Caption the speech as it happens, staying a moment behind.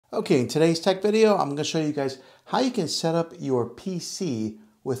Okay, in today's tech video, I'm going to show you guys how you can set up your PC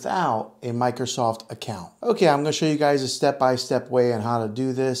without a Microsoft account. Okay, I'm going to show you guys a step-by-step way on how to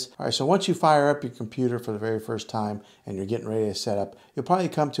do this. All right, so once you fire up your computer for the very first time and you're getting ready to set up, you'll probably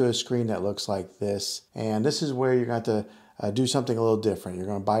come to a screen that looks like this. And this is where you're going to have to do something a little different. You're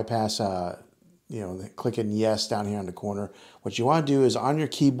going to bypass clicking yes down here in the corner. What you want to do is on your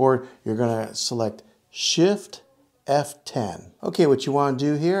keyboard, you're going to select Shift F10. Okay, what you want to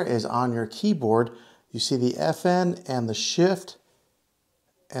do here is on your keyboard, you see the FN and the Shift,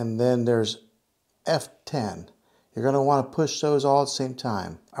 and then there's F10. You're going to want to push those all at the same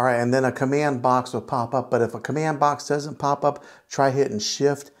time. All right, and then a command box will pop up, but if a command box doesn't pop up, try hitting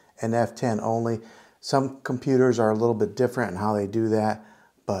Shift and F10 only. Some computers are a little bit different in how they do that,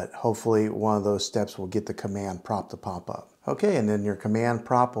 but hopefully one of those steps will get the command prompt to pop up. Okay, and then your command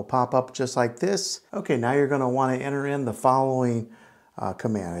prompt will pop up just like this. Okay, now you're going to want to enter in the following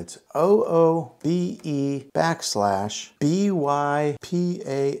command. It's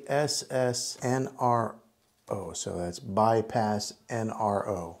OOBE/BYPASSNRO. So that's bypass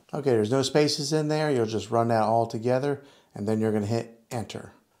NRO. Okay, there's no spaces in there. You'll just run that all together, and then you're going to hit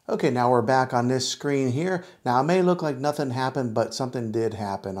enter. Okay, now we're back on this screen here. Now it may look like nothing happened, but something did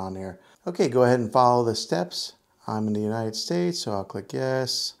happen on there. Okay, go ahead and follow the steps. I'm in the United States, so I'll click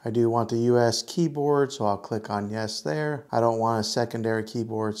yes. I do want the US keyboard, so I'll click on yes there. I don't want a secondary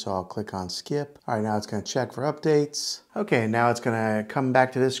keyboard, so I'll click on skip. All right, now it's going to check for updates. Okay, now it's going to come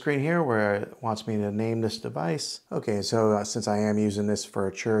back to this screen here where it wants me to name this device. Okay, so since I am using this for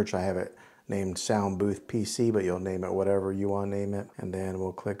a church, I have it named Sound Booth PC, but you'll name it whatever you want to name it. And then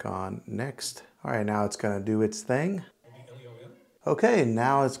we'll click on next. All right, now it's going to do its thing. Okay,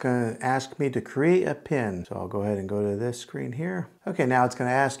 now it's going to ask me to create a PIN. So I'll go ahead and go to this screen here. Okay, now it's going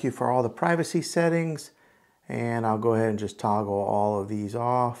to ask you for all the privacy settings, and I'll go ahead and just toggle all of these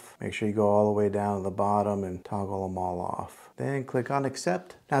off. Make sure you go all the way down to the bottom and toggle them all off. Then click on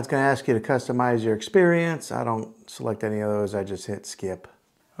accept. Now it's going to ask you to customize your experience. I don't select any of those, I just hit skip.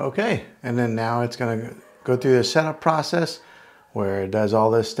 Okay, and then now it's going to go through the setup process where it does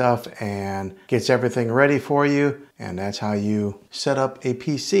all this stuff and gets everything ready for you. And that's how you set up a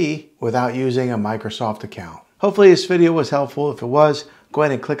PC without using a Microsoft account. Hopefully this video was helpful. If it was, go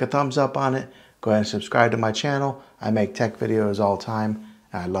ahead and click a thumbs up on it. Go ahead and subscribe to my channel. I make tech videos all the time,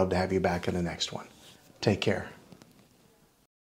 and I'd love to have you back in the next one. Take care.